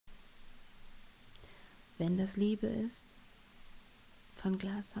Wenn das Liebe ist, von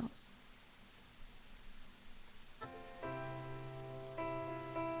Glashaus.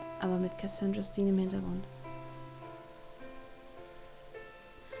 Aber mit Cassandra Steen im Hintergrund.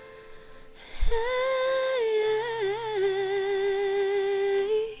 Hey,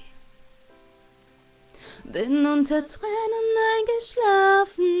 bin unter Tränen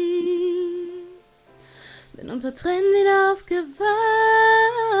eingeschlafen, bin unter Tränen wieder aufgewacht,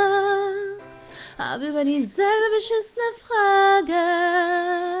 hab über dieselbe beschissene Frage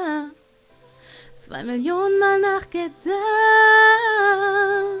 2 Millionen Mal nachgedacht,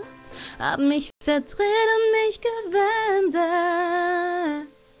 hab mich verdreht und mich gewendet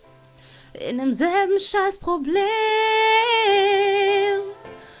in demselben Scheißproblem.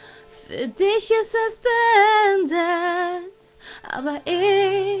 Für dich ist es beendet, aber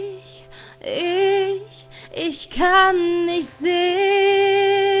ich kann nicht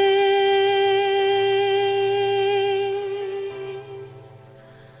sehen.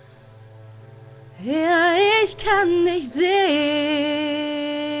 Ja, ich kann nicht sehen.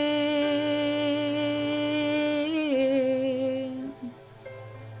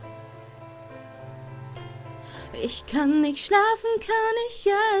 Ich kann nicht schlafen, kann nicht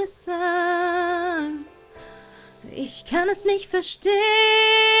essen. Ich kann es nicht verstehen.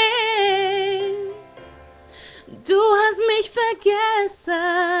 Du hast mich vergessen,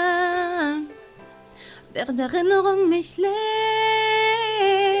 während Erinnerung mich lähmt.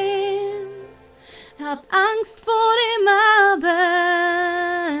 Hab Angst vor dem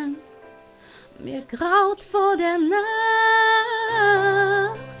Abend, mir graut vor der Nacht,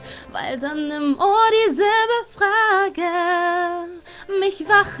 weil dann im Ohr dieselbe Frage mich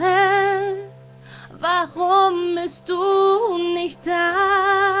wach hält. Warum bist du nicht da?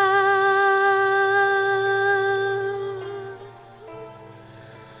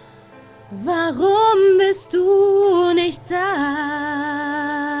 Warum bist du nicht da?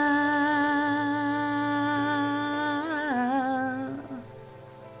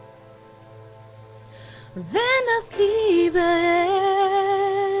 Wenn das Liebe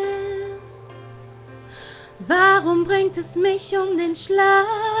ist, warum bringt es mich um den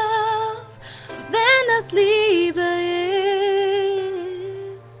Schlaf? Wenn das Liebe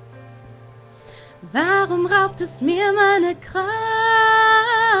ist, warum raubt es mir meine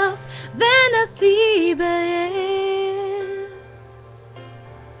Kraft? Wenn das Liebe ist,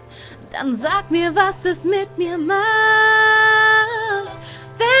 dann sag mir, was es mit mir macht.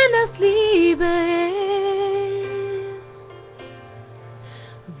 Wenn das Liebe ist,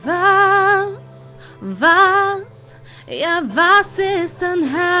 was ist dann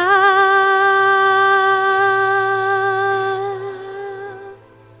Hass?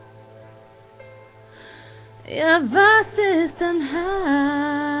 Ja, was ist dann Hass?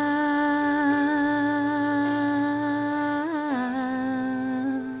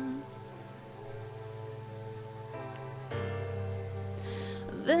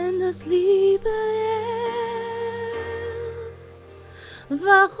 Wenn das Liebe ist,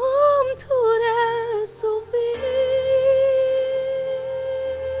 warum tut es so weh?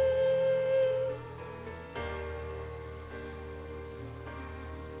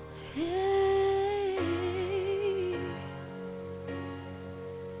 Hey.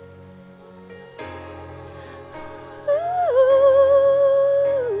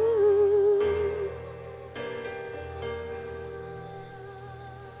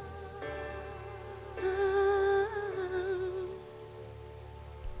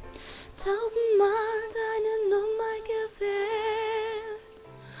 1000-mal deine Nummer gewählt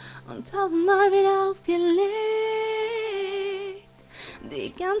und 1000-mal wieder aufgelegt.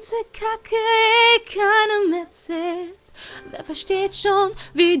 Die ganze Kacke, keinem erzählt. Wer versteht schon,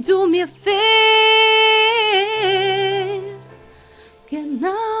 wie du mir fehlst?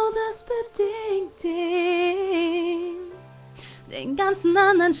 Genau das bedingt den ganzen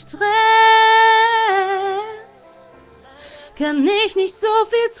anderen Stress. Kann ich nicht so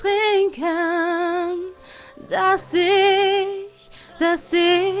viel trinken, dass ich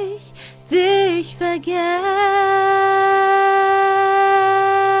dich vergesse.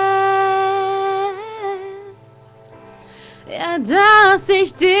 Ja, dass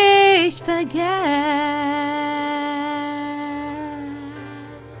ich dich vergesse.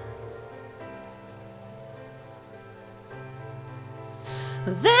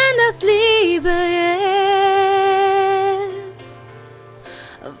 Wenn das Liebe ist,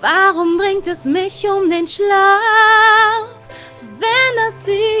 warum bringt es mich um den Schlaf? Wenn das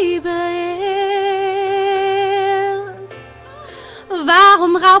Liebe ist,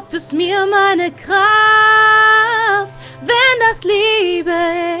 warum raubt es mir meine Kraft? Wenn das Liebe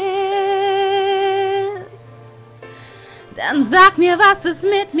Dann sag mir, was es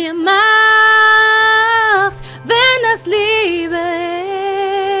mit mir macht, wenn es Liebe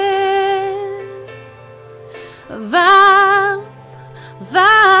ist.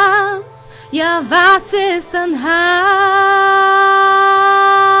 Ja, was ist ein Hass?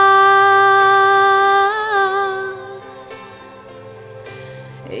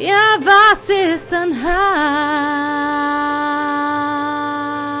 Ja, was ist ein Hass?